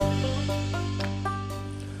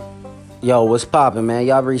Yo, what's poppin', man?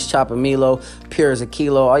 Y'all reached Chopper Milo, pure as a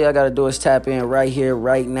kilo. All y'all gotta do is tap in right here,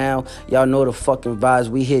 right now. Y'all know the fucking vibes.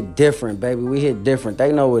 We hit different, baby. We hit different.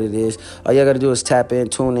 They know what it is. All y'all gotta do is tap in,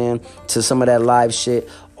 tune in to some of that live shit.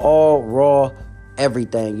 All raw,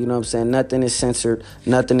 everything. You know what I'm saying? Nothing is censored.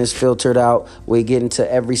 Nothing is filtered out. We get into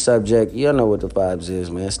every subject. Y'all know what the vibes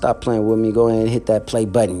is, man. Stop playing with me. Go ahead and hit that play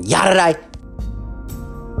button. Yada-die.